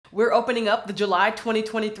We're opening up the July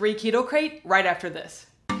 2023 Keto Crate right after this.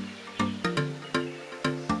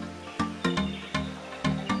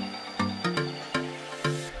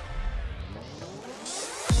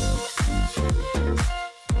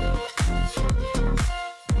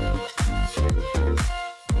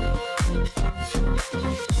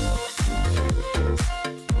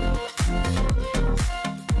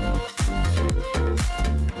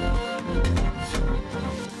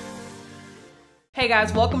 Hey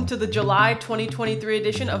guys, welcome to the July 2023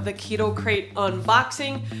 edition of the Keto Crate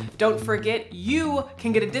unboxing. Don't forget, you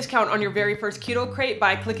can get a discount on your very first Keto Crate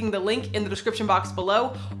by clicking the link in the description box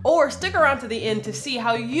below, or stick around to the end to see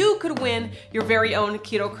how you could win your very own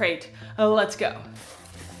Keto Crate. Let's go.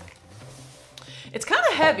 It's kind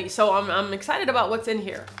of heavy, so I'm excited about what's in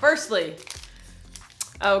here. Firstly,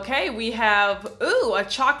 okay, we have, a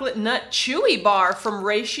chocolate nut chewy bar from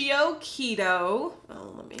Ratio Keto.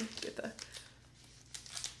 Oh, let me get the...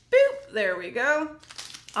 Boop, there we go.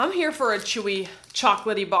 I'm here for a chewy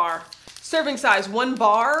chocolatey bar. Serving size, 1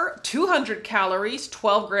 bar, 200 calories,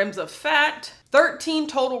 12 grams of fat, 13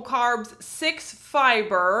 total carbs, 6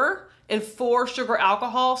 fiber, and 4 sugar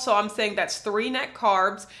alcohol. So I'm saying that's 3 net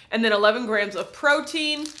carbs, and then 11 grams of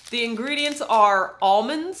protein. The ingredients are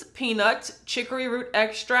almonds, peanuts, chicory root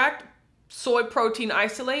extract, soy protein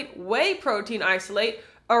isolate, whey protein isolate,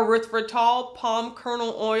 erythritol, palm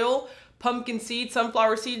kernel oil, pumpkin seeds,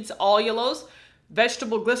 sunflower seeds, allulose,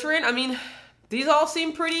 vegetable glycerin. I mean, these all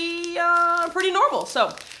seem pretty normal.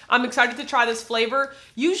 So I'm excited to try this flavor.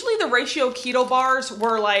 Usually the Ratio Keto bars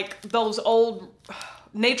were like those old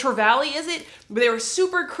Nature Valley, is it? They were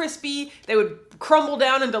super crispy. They would crumble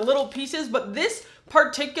down into little pieces, but this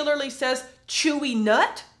particularly says chewy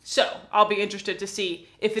nut. So I'll be interested to see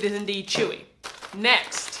if it is indeed chewy.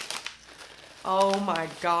 Next. Oh my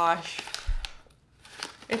gosh.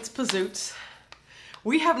 It's Pazoots.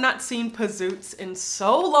 We have not seen Pazoots in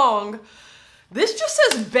so long. This just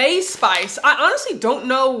says Bay Spice. I honestly don't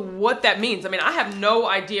know what that means. I mean, I have no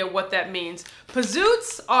idea what that means.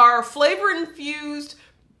 Pazoots are flavor-infused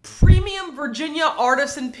premium Virginia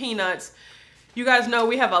artisan peanuts. You guys know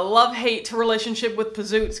we have a love-hate relationship with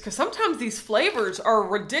Pazoots because sometimes these flavors are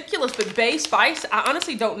ridiculous, but Bay Spice, I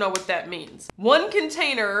honestly don't know what that means. One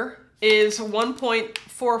container is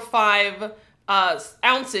 1.45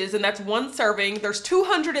 ounces, and that's 1 serving. There's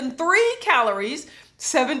 203 calories,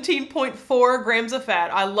 17.4 grams of fat.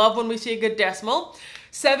 I love when we see a good decimal.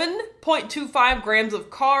 7.25 grams of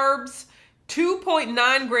carbs,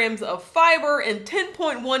 2.9 grams of fiber, and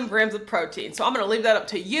 10.1 grams of protein. So I'm going to leave that up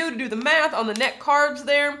to you to do the math on the net carbs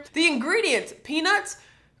there. The ingredients: peanuts,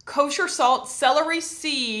 kosher salt, celery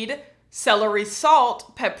seed, celery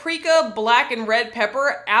salt, paprika, black and red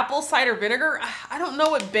pepper, apple cider vinegar. I don't know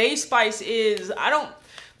what Bay Spice is.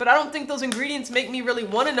 But I don't think those ingredients make me really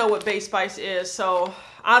want to know what Bay Spice is. So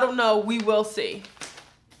I don't know. We will see.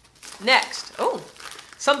 Next. Oh,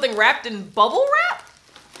 something wrapped in bubble wrap.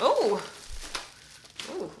 Oh,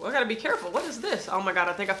 I gotta be careful. What is this? Oh my God,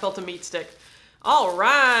 I think I felt a meat stick. All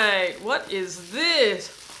right, what is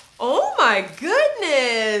this? Oh my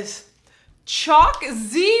goodness. Chalk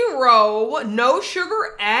Zero, no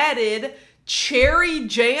sugar added, cherry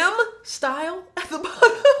jam style at the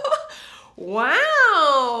bottom.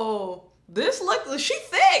 Wow. This she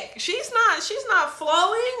thick. She's not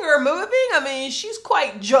flowing or moving. I mean, she's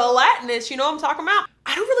quite gelatinous, you know what I'm talking about?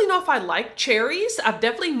 I don't really know if I like cherries. I've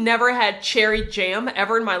definitely never had cherry jam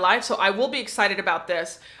ever in my life, so I will be excited about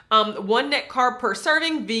this. 1 net carb per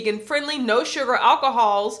serving, vegan friendly, no sugar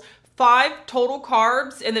alcohols, 5 total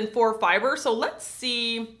carbs, and then 4 fiber. So let's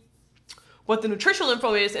see what the nutritional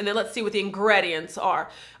info is, and then let's see what the ingredients are.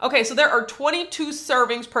 Okay, so there are 22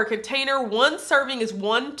 servings per container. 1 serving is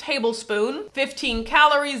 1 tablespoon, 15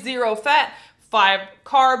 calories, 0 fat, 5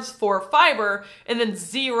 carbs, 4 fiber, and then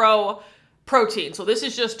 0 protein. So this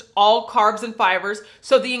is just all carbs and fibers.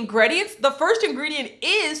 So the ingredients, the first ingredient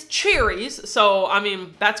is cherries. So, I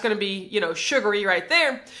mean, that's going to be, sugary right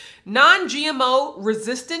there. Non-GMO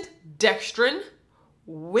resistant dextrin,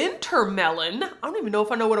 winter melon. I don't even know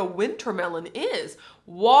if I know what a winter melon is.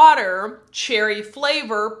 Water, cherry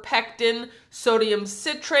flavor, pectin, sodium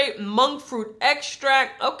citrate, monk fruit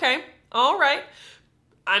extract. Okay, all right.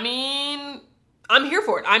 I mean, I'm here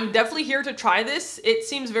for it. I'm definitely here to try this. It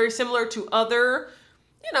seems very similar to other,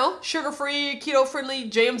 sugar-free, keto-friendly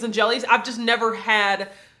jams and jellies. I've just never had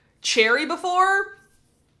cherry before.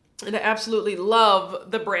 And I absolutely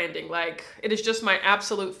love the branding. Like, it is just my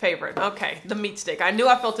absolute favorite. Okay, the meat stick. I knew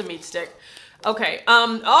I felt a meat stick. Okay,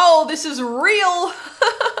 oh, this is real,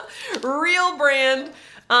 real brand.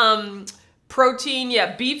 Protein,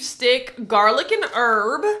 yeah, beef stick, garlic and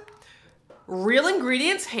herb, real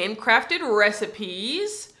ingredients, handcrafted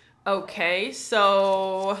recipes. Okay,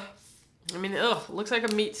 so, I mean, ugh, looks like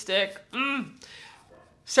a meat stick.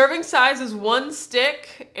 Serving size is 1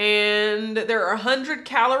 stick, and there are 100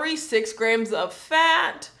 calories, 6 grams of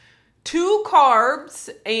fat, 2 carbs,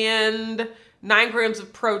 and 9 grams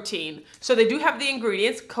of protein. So they do have the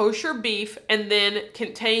ingredients, kosher beef, and then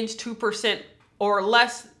contains 2% or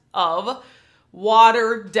less of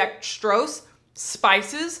water, dextrose,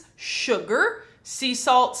 spices, sugar, sea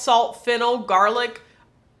salt, salt, fennel, garlic,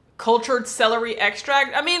 cultured celery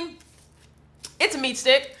extract. I mean, it's a meat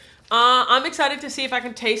stick. I'm excited to see if I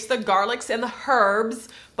can taste the garlics and the herbs,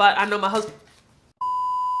 but I know my husband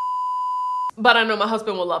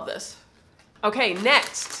will love this. Okay,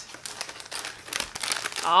 next.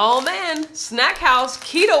 Oh man, Snack House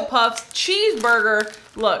Keto Puffs cheeseburger.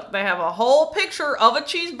 Look, they have a whole picture of a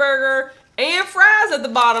cheeseburger and fries at the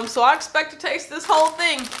bottom, so I expect to taste this whole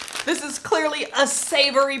thing. This is clearly a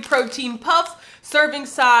savory protein puff. Serving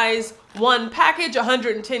size, 1 package,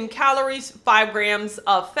 110 calories, 5 grams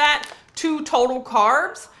of fat, 2 total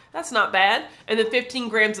carbs. That's not bad. And then 15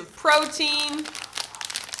 grams of protein.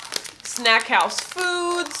 Snack House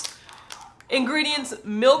Foods. Ingredients,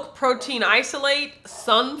 milk protein isolate,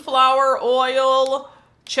 sunflower oil,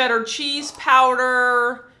 cheddar cheese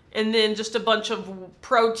powder, and then just a bunch of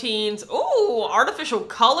proteins. Ooh, artificial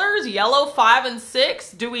colors, yellow 5 and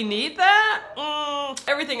 6. Do we need that?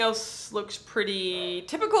 Everything else looks pretty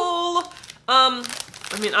typical. I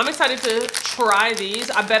mean, I'm excited to try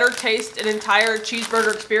these. I better taste an entire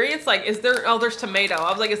cheeseburger experience. Like, is there, oh, there's tomato.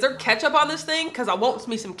 I was like, is there ketchup on this thing? Because I want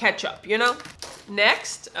me some ketchup, you know?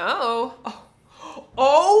 Next, oh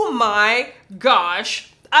my gosh.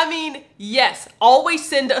 I mean, yes, always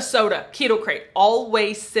send a soda. Keto Krate,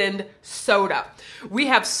 always send soda. We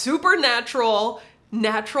have super natural,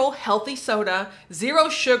 healthy soda, 0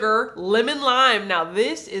 sugar, lemon lime. Now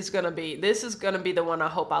this is gonna be the one I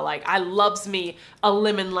hope I like. I loves me a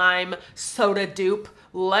lemon lime soda dupe.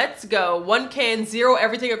 Let's go. 1 can, 0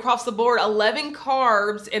 everything across the board, 11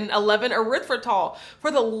 carbs, and 11 erythritol.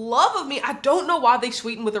 For the love of me, I don't know why they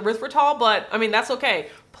sweeten with erythritol, but I mean, that's okay.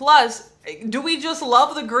 Plus, do we just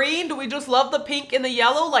love the green? Do we just love the pink and the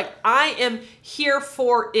yellow? Like, I am here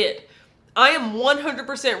for it. I am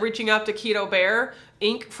 100% reaching out to Keto Bear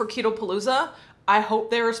Inc. for Keto Palooza. I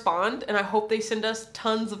hope they respond, and I hope they send us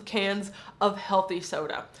tons of cans of healthy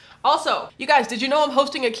soda. Also, you guys, did you know I'm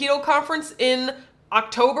hosting a keto conference in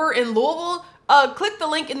October in Louisville? Click the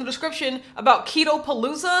link in the description about Keto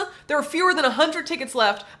Palooza. There are fewer than 100 tickets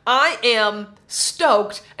left. I am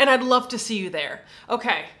stoked, and I'd love to see you there.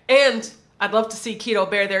 Okay, and I'd love to see Keto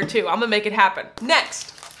Bear there too. I'm gonna make it happen.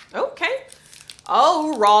 Next, okay.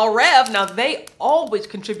 Oh, Raw Rev. Now, they always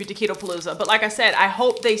contribute to Keto Palooza, but like I said, I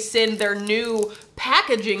hope they send their new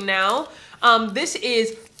packaging now. This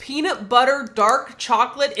is peanut butter, dark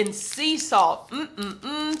chocolate, and sea salt.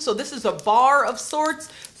 So this is a bar of sorts.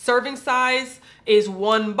 Serving size is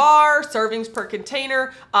 1 bar, servings per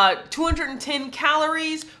container, 210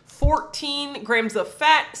 calories, 14 grams of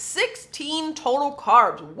fat, 16 total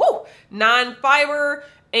carbs, whoa, 9 fiber,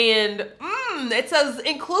 and it says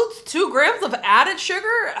includes 2 grams of added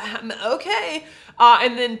sugar, okay,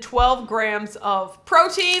 and then 12 grams of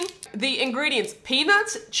protein. The ingredients,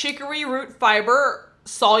 peanuts, chicory root fiber,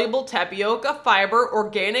 soluble tapioca fiber,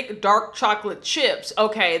 organic dark chocolate chips.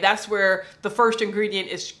 Okay, that's where the first ingredient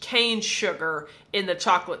is cane sugar in the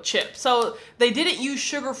chocolate chip. So they didn't use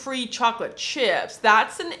sugar-free chocolate chips.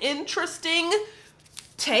 That's an interesting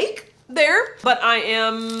take there, but I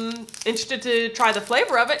am interested to try the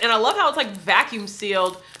flavor of it, and I love how it's like vacuum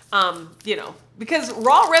sealed, you know, because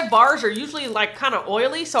Raw Rev bars are usually like kind of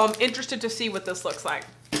oily, so I'm interested to see what this looks like.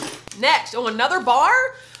 Next, oh, another bar?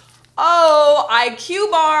 Oh, IQ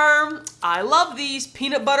bar. I love these.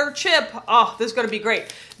 Peanut butter chip. Oh, this is going to be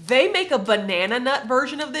great. They make a banana nut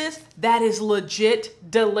version of this that is legit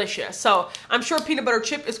delicious. So I'm sure peanut butter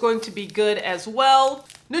chip is going to be good as well.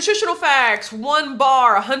 Nutritional facts. 1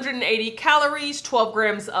 bar, 180 calories, 12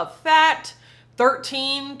 grams of fat,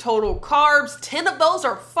 13 total carbs. 10 of those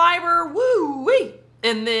are fiber. Woo-wee.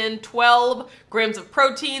 And then 12 grams of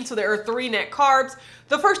protein. So there are 3 net carbs.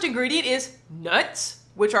 The first ingredient is nuts,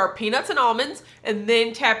 which are peanuts and almonds, and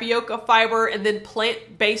then tapioca fiber, and then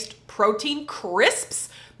plant-based protein crisps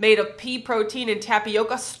made of pea protein and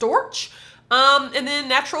tapioca starch, and then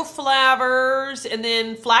natural flavors, and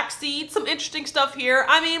then flaxseed, some interesting stuff here.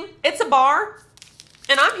 I mean, it's a bar,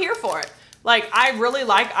 and I'm here for it. Like, I really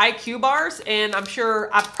like IQ bars, and I'm sure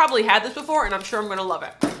I've probably had this before, and I'm sure I'm gonna love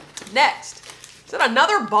it. Next, is that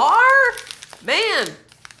another bar? Man,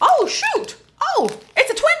 oh shoot, oh,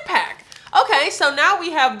 it's a twin pack. Okay, so now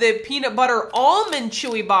we have the peanut butter almond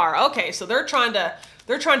chewy bar. Okay, so they're trying to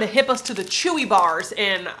hip us to the chewy bars,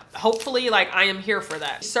 and hopefully, like, I am here for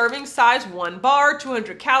that. Serving size, 1 bar,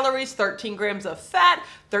 200 calories, 13 grams of fat,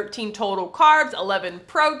 13 total carbs, 11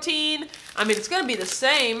 protein. I mean, it's gonna be the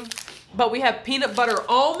same, but we have peanut butter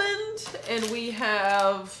almond, and we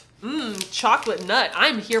have chocolate nut.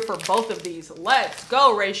 I'm here for both of these. Let's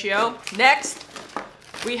go, Ratio. Next,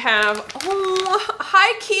 we have,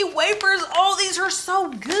 high key wafers. Oh, these are so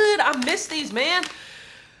good. I miss these, man.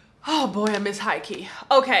 Oh boy, I miss high key.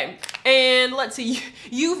 Okay, and let's see.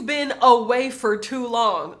 You've been away for too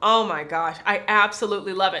long. Oh my gosh, I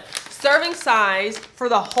absolutely love it. Serving size for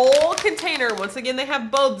the whole container. Once again, they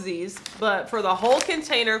have both these, but for the whole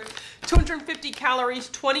container, 250 calories,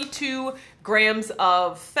 22 grams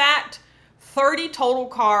of fat, 30 total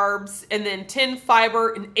carbs, and then 10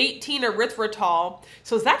 fiber and 18 erythritol.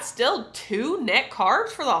 So is that still 2 net carbs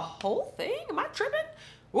for the whole thing? Am I tripping?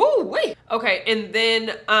 Woo, wait. Okay, and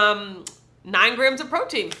then 9 grams of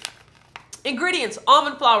protein. Ingredients: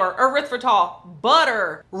 almond flour, erythritol,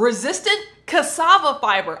 butter, resistant cassava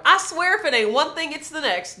fiber. I swear if it ain't one thing, it's the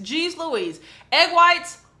next. Jeez Louise. Egg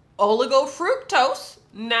whites, oligofructose,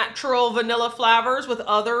 natural vanilla flavors with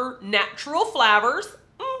other natural flavors.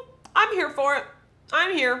 I'm here for it.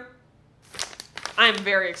 I'm here. I'm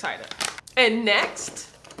very excited. And next,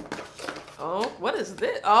 oh, what is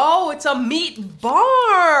this? Oh, it's a meat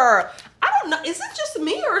bar. I don't know. Is it just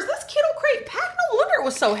me, or is this Keto Krate packed? No wonder it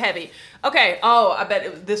was so heavy. Okay. Oh, I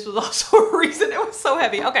bet this was also a reason it was so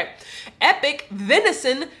heavy. Okay. Epic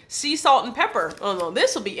venison, sea salt and pepper. Oh no,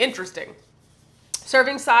 this will be interesting.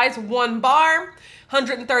 Serving size, 1 bar,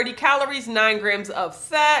 130 calories, 9 grams of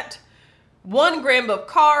fat, 1 gram of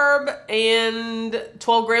carb, and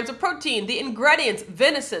 12 grams of protein. The ingredients: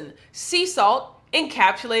 venison, sea salt,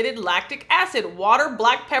 encapsulated lactic acid, water,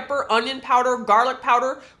 black pepper, onion powder, garlic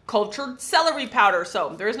powder, cultured celery powder.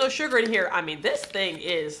 So there is no sugar in here. I mean, this thing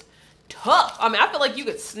is tough. I mean, I feel like you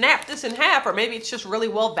could snap this in half, or maybe it's just really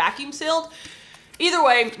well vacuum sealed. Either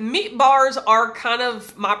way, meat bars are kind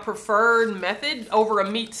of my preferred method over a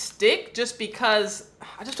meat stick, just because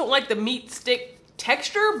I just don't like the meat stick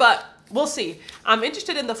texture, but we'll see. I'm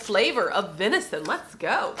interested in the flavor of venison. Let's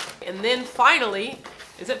go. And then finally,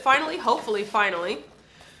 is it finally? Hopefully finally.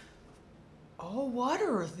 Oh, what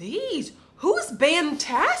are these? Who's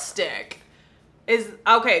Bantastic?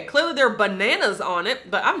 Okay, clearly there are bananas on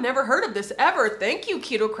it, but I've never heard of this ever. Thank you,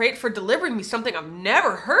 Keto Krate, for delivering me something I've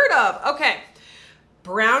never heard of. Okay.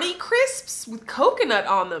 Brownie crisps with coconut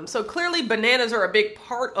on them. So clearly bananas are a big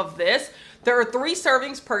part of this. There are 3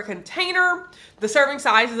 servings per container. The serving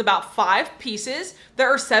size is about 5 pieces. There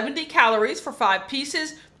are 70 calories for 5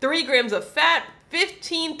 pieces, 3 grams of fat,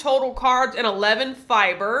 15 total carbs, and 11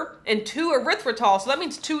 fiber, and 2 erythritol. So that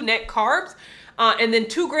means 2 net carbs, and then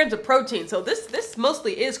 2 grams of protein. So this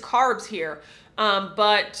mostly is carbs here.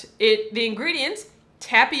 But the ingredients: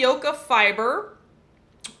 tapioca fiber,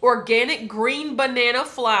 organic green banana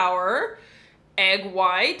flour, egg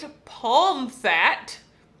white, palm fat,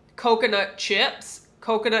 coconut chips,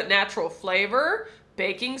 coconut natural flavor,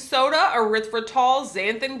 baking soda, erythritol,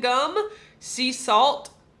 xanthan gum, sea salt,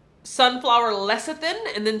 sunflower lecithin,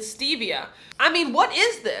 and then stevia. I mean, what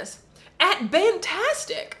is this? At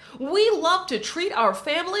Bantastic, we love to treat our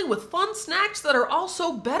family with fun snacks that are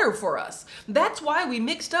also better for us. That's why we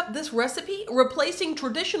mixed up this recipe, replacing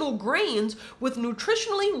traditional grains with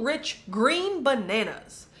nutritionally rich green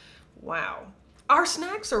bananas. Wow. Our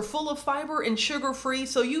snacks are full of fiber and sugar-free,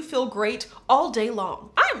 so you feel great all day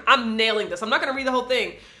long. I'm nailing this. I'm not going to read the whole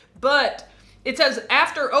thing, but it says,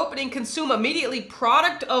 after opening, consume immediately.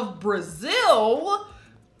 Product of Brazil,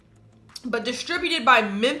 but distributed by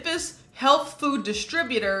Memphis Health Food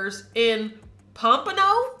Distributors in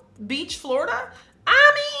Pompano Beach, Florida.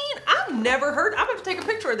 I mean, I've never heard, I'm going to take a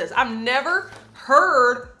picture of this. I've never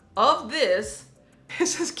heard of this. It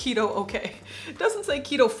says keto okay. It doesn't say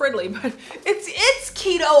keto friendly, but it's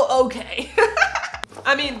keto okay.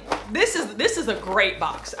 I mean, this is a great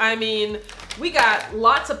box. I mean, we got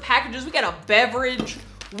lots of packages. We got a beverage.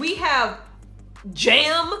 We have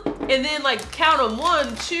jam, and then like count them,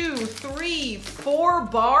 1, 2, 3, 4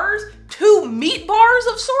 bars, 2 meat bars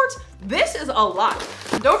of sorts. This is a lot.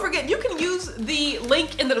 Don't forget, you can use the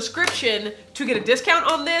link in the description to get a discount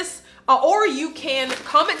on this, or you can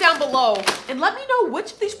comment down below and let me know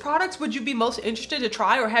which of these products would you be most interested to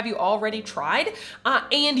try, or have you already tried,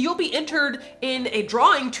 and you'll be entered in a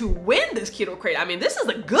drawing to win this Keto Krate. I mean, this is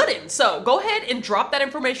a good one, so go ahead and drop that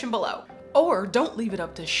information below. Or don't leave it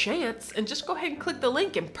up to chance and just go ahead and click the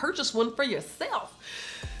link and purchase one for yourself.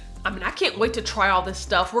 I mean, I can't wait to try all this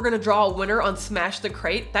stuff. We're gonna draw a winner on Smash the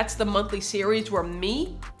Crate. That's the monthly series where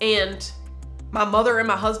me and my mother and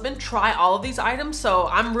my husband try all of these items. So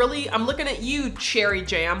I'm looking at you, Cherry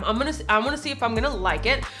Jam. I wanna see if I'm gonna like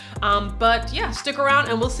it. But yeah, stick around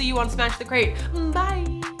and we'll see you on Smash the Crate.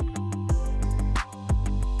 Bye.